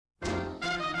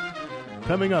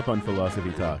Coming up on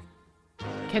Philosophy Talk.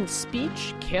 Can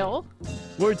speech kill?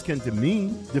 Words can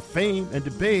demean, defame, and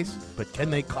debase, but can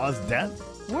they cause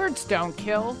death? Words don't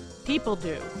kill. People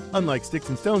do. Unlike sticks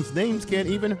and stones, names can't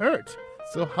even hurt.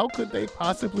 So how could they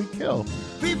possibly kill?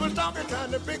 People talking,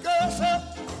 trying to pick us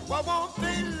up. Why won't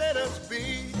they let us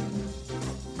be?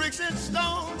 Bricks and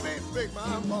stones may break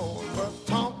my bones, but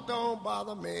talk don't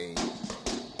bother me.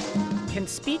 Can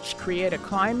speech create a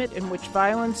climate in which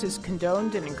violence is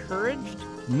condoned and encouraged?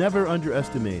 Never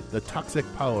underestimate the toxic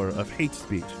power of hate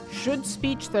speech. Should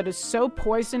speech that is so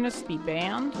poisonous be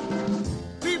banned?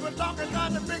 People talking,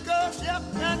 trying to pick us up,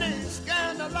 and they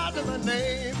scandalize my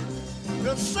name.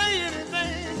 They'll say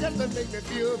anything just to make me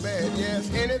feel bad.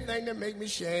 Yes, anything to make me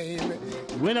shame.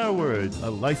 When are words a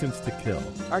license to kill?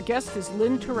 Our guest is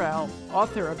Lynn Terrell,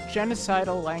 author of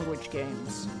Genocidal Language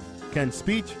Games. Can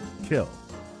speech kill?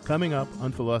 Coming up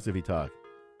on Philosophy Talk.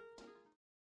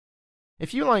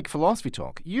 If you like Philosophy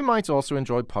Talk, you might also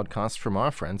enjoy podcasts from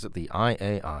our friends at the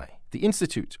IAI, the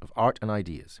Institute of Art and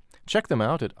Ideas. Check them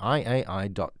out at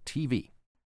iai.tv.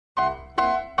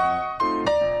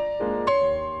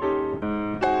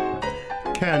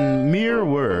 Can mere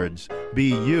words be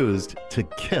used to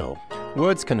kill?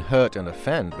 Words can hurt and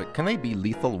offend, but can they be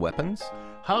lethal weapons?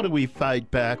 How do we fight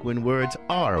back when words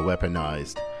are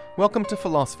weaponized? Welcome to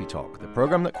Philosophy Talk, the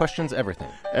program that questions everything.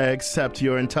 Except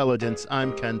your intelligence.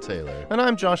 I'm Ken Taylor. And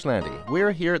I'm Josh Landy.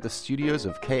 We're here at the studios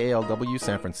of KALW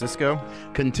San Francisco.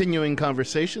 Continuing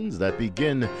conversations that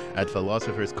begin at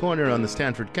Philosopher's Corner on the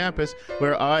Stanford campus,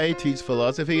 where I teach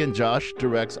philosophy and Josh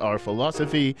directs our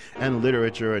philosophy and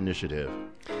literature initiative.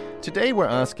 Today we're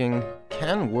asking,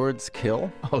 can words kill?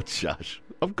 Oh, Josh,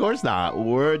 of course not.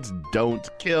 Words don't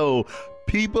kill.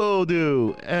 People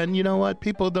do. And you know what?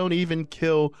 People don't even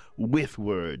kill with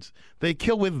words. They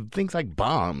kill with things like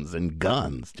bombs and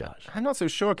guns, Josh. I'm not so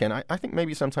sure, Ken. I think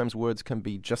maybe sometimes words can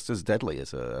be just as deadly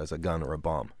as a gun or a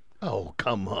bomb. Oh,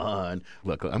 come on.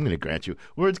 Look, I'm going to grant you,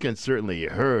 words can certainly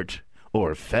hurt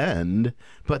or offend,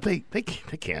 but they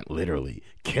can't literally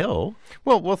kill.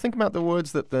 Well, think about the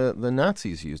words that the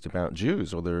Nazis used about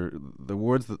Jews, or the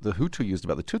words that the Hutu used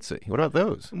about the Tutsi. What about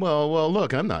those? Well,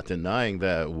 look, I'm not denying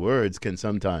that words can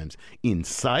sometimes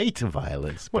incite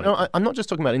violence. Well, no, I'm not just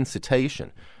talking about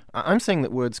incitation. I'm saying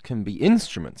that words can be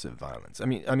instruments of violence. I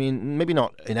mean, maybe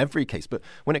not in every case, but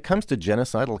when it comes to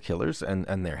genocidal killers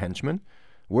and their henchmen,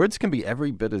 words can be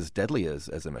every bit as deadly as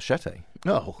a machete.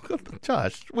 Oh,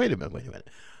 Josh, wait a minute.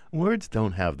 Words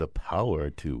don't have the power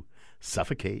to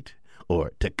suffocate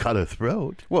or to cut a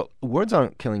throat. Well, words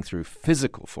aren't killing through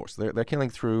physical force. They're killing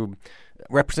through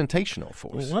representational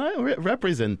force. What?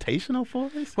 Representational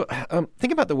force? Well,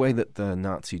 think about the way that the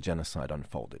Nazi genocide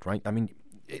unfolded, right? I mean,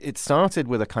 it started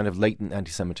with a kind of latent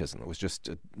anti-Semitism that was just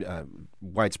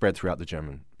widespread throughout the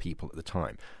German people at the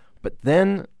time. But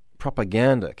then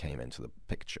propaganda came into the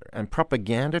picture, and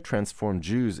propaganda transformed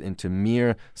Jews into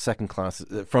mere second-class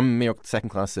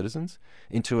citizens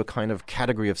into a kind of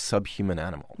category of subhuman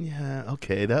animal. Yeah,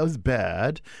 okay, that was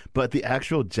bad, but the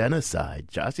actual genocide,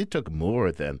 Josh, it took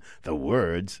more than the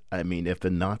words. I mean, if the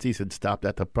Nazis had stopped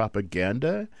at the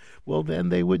propaganda, well, then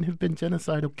they wouldn't have been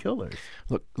genocidal killers.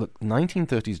 Look,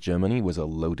 1930s Germany was a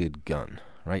loaded gun,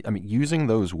 right? I mean, using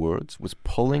those words was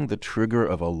pulling the trigger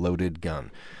of a loaded gun.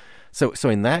 So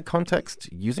in that context,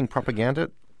 using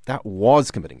propaganda, that was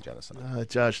committing genocide.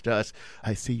 Josh,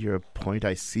 I see your point.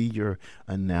 I see your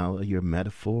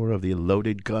metaphor of the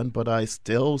loaded gun, but I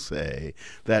still say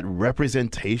that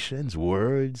representations,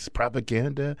 words,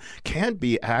 propaganda can't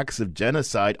be acts of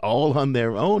genocide all on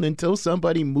their own until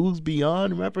somebody moves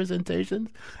beyond representations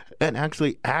and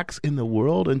actually acts in the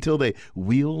world. Until they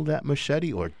wield that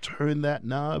machete or turn that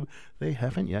knob, they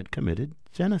haven't yet committed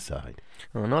genocide.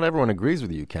 Well, not everyone agrees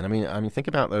with you, Ken. I mean, think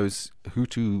about those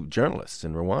Hutu journalists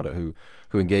in Rwanda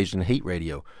who engaged in hate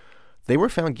radio. They were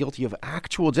found guilty of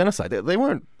actual genocide. They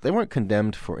weren't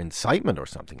condemned for incitement or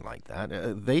something like that.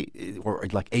 Or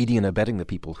like aiding and abetting the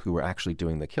people who were actually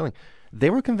doing the killing. They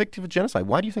were convicted of genocide.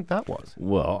 Why do you think that was?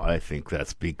 Well, I think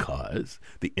that's because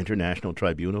the International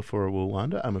Tribunal for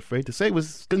Rwanda, I'm afraid to say,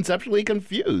 was conceptually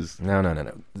confused. No.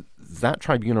 That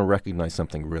tribunal recognized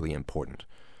something really important.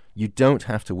 You don't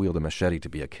have to wield a machete to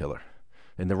be a killer.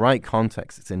 In the right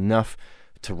context, it's enough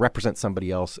to represent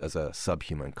somebody else as a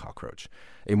subhuman cockroach.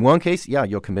 In one case, yeah,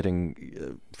 you're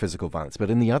committing physical violence, but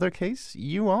in the other case,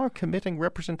 you are committing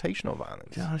representational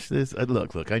violence. Josh,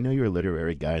 look, I know you're a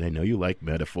literary guy, and I know you like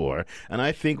metaphor, and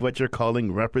I think what you're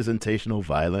calling representational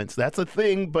violence, that's a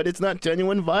thing, but it's not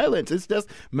genuine violence. It's just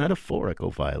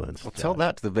metaphorical violence. Well, tell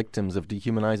that to the victims of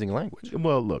dehumanizing language.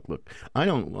 Well, look, I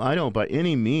don't by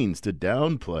any means to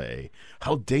downplay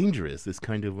how dangerous this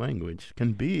kind of language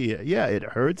can be. Yeah, it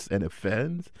hurts and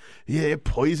offends. Yeah, it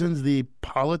poisons the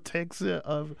politics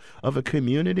of a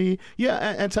community.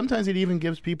 Yeah, and sometimes it even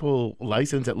gives people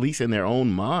license, at least in their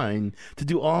own mind, to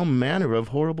do all manner of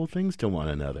horrible things to one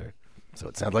another. So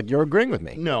it sounds like you're agreeing with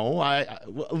me. No,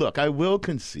 look, I will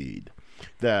concede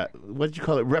that, what did you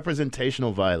call it,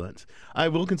 representational violence. I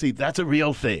will concede that's a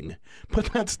real thing.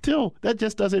 But that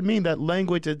just doesn't mean that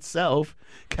language itself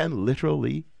can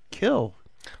literally kill.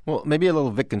 Well, maybe a little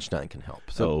Wittgenstein can help.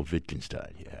 So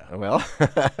Wittgenstein, yeah. Well,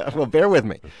 bear with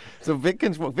me. So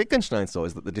what Wittgenstein saw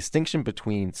is that the distinction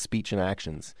between speech and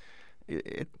actions,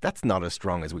 that's not as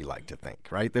strong as we like to think,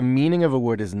 right? The meaning of a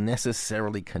word is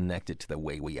necessarily connected to the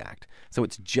way we act. So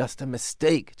it's just a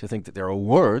mistake to think that there are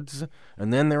words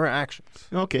and then there are actions.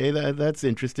 Okay, that's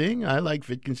interesting. I like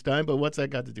Wittgenstein, but what's that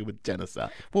got to do with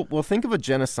genocide? Well, think of a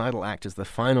genocidal act as the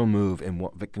final move in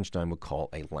what Wittgenstein would call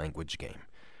a language game.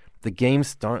 The game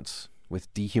starts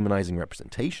with dehumanizing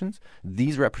representations.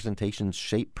 These representations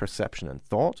shape perception and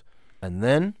thought, and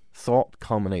then thought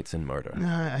culminates in murder.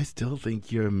 I still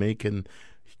think you and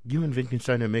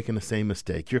Wittgenstein are making the same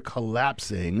mistake. You're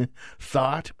collapsing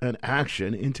thought and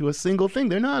action into a single thing.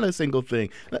 They're not a single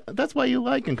thing. That's why you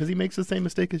like him, because he makes the same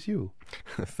mistake as you.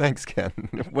 Thanks, Ken.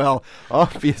 Well,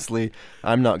 obviously,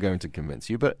 I'm not going to convince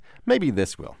you, but maybe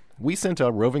this will. We sent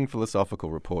our roving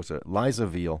philosophical reporter, Liza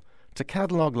Veal, to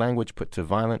catalog language put to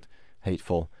violent,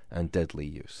 hateful, and deadly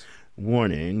use.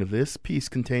 Warning, this piece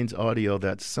contains audio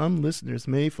that some listeners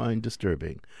may find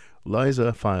disturbing.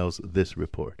 Liza files this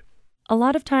report. A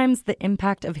lot of times the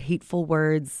impact of hateful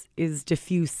words is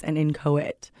diffuse and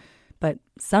inchoate, but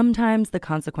sometimes the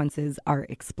consequences are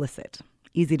explicit,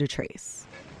 easy to trace.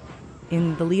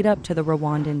 In the lead up to the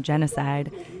Rwandan genocide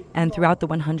and throughout the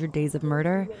 100 days of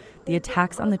murder, the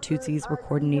attacks on the Tutsis were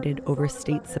coordinated over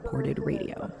state-supported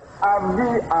radio.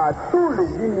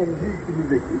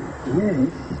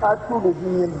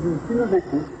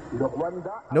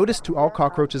 Notice to all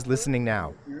cockroaches listening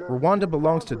now, Rwanda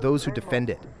belongs to those who defend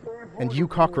it, and you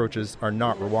cockroaches are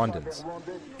not Rwandans.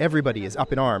 Everybody is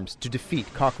up in arms to defeat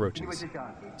cockroaches.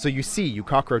 So you see, you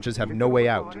cockroaches have no way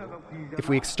out. If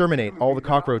we exterminate all the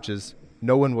cockroaches,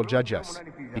 no one will judge us,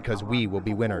 because we will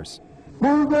be winners.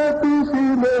 In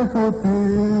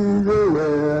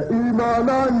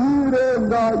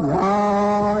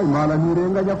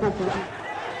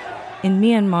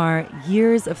Myanmar,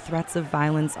 years of threats of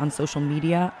violence on social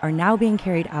media are now being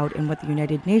carried out in what the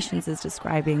United Nations is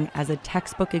describing as a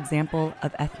textbook example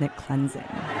of ethnic cleansing.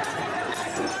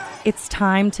 It's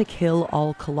time to kill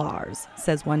all Kalars,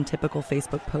 says one typical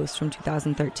Facebook post from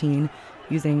 2013,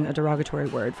 using a derogatory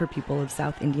word for people of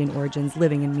South Indian origins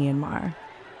living in Myanmar.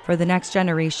 For the next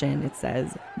generation, it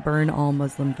says, burn all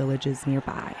Muslim villages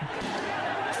nearby.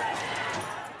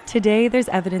 Today, there's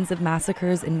evidence of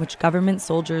massacres in which government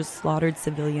soldiers slaughtered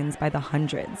civilians by the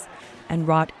hundreds and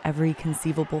wrought every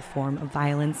conceivable form of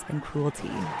violence and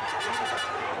cruelty.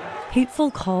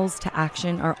 Hateful calls to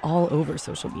action are all over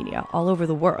social media, all over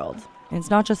the world. And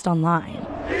it's not just online.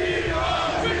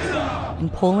 In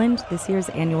Poland, this year's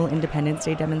annual Independence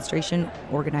Day demonstration,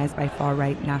 organized by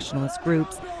far-right nationalist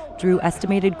groups, drew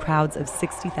estimated crowds of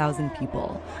 60,000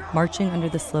 people, marching under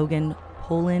the slogan,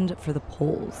 Poland for the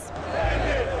Poles.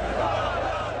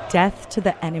 Death to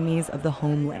the enemies of the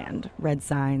homeland, read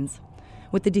signs.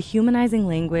 With the dehumanizing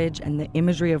language and the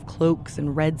imagery of cloaks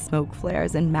and red smoke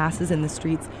flares and masses in the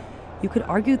streets, you could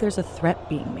argue there's a threat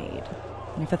being made.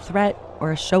 And if a threat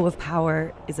or a show of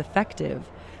power is effective,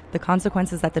 the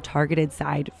consequence is that the targeted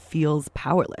side feels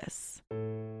powerless.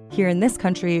 Here in this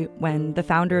country, when the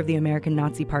founder of the American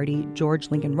Nazi Party, George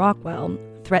Lincoln Rockwell,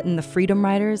 threatened the freedom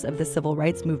riders of the civil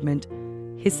rights movement,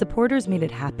 his supporters made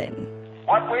it happen.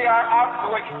 What we are out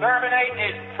to exterminate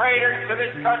is traitors to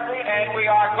this country, and we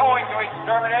are going to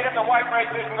exterminate them. The white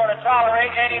race isn't going to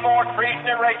tolerate any more treason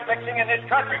and race mixing in this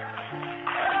country.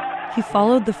 He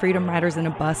followed the freedom riders in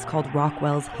a bus called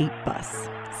Rockwell's Hate Bus.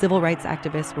 Civil rights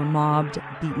activists were mobbed,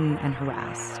 beaten, and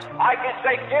harassed. I can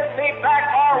say, give me back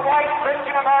our white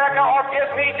Christian America or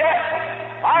give me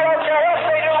death. I don't care what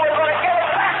they do, we're going to give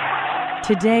it back.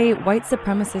 Today, white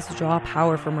supremacists draw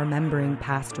power from remembering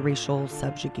past racial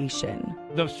subjugation.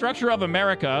 The structure of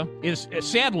America is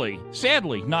sadly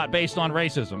not based on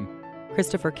racism.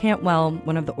 Christopher Cantwell,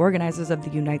 one of the organizers of the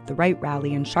Unite the Right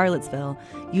rally in Charlottesville,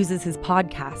 uses his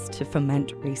podcast to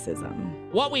foment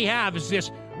racism. What we have is this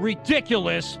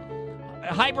ridiculous,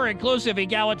 hyper-inclusive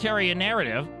egalitarian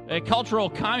narrative, cultural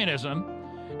communism,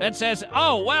 that says,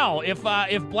 oh, well, if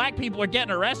black people are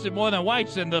getting arrested more than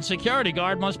whites, then the security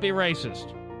guard must be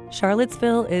racist.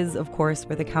 Charlottesville is, of course,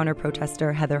 where the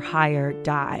counter-protester Heather Heyer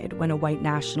died when a white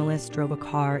nationalist drove a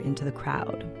car into the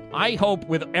crowd. I hope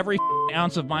with every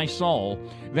ounce of my soul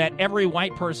that every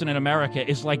white person in America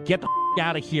is like, get the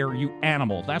out of here, you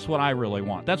animal. That's what I really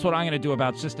want. That's what I'm going to do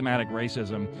about systematic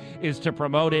racism, is to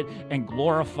promote it and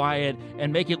glorify it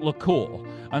and make it look cool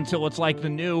until it's like the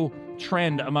new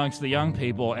trend amongst the young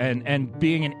people, and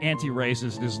being an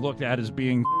anti-racist is looked at as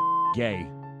being gay.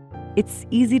 It's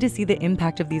easy to see the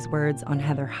impact of these words on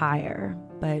Heather Heyer,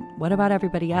 but what about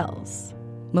everybody else?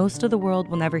 Most of the world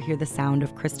will never hear the sound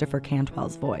of Christopher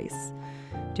Cantwell's voice.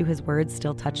 Do his words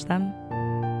still touch them?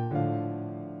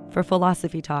 For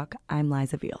Philosophy Talk, I'm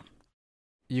Liza Veal.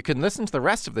 You can listen to the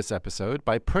rest of this episode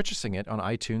by purchasing it on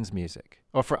iTunes Music.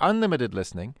 Or for unlimited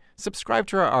listening, subscribe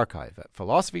to our archive at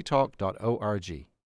philosophytalk.org.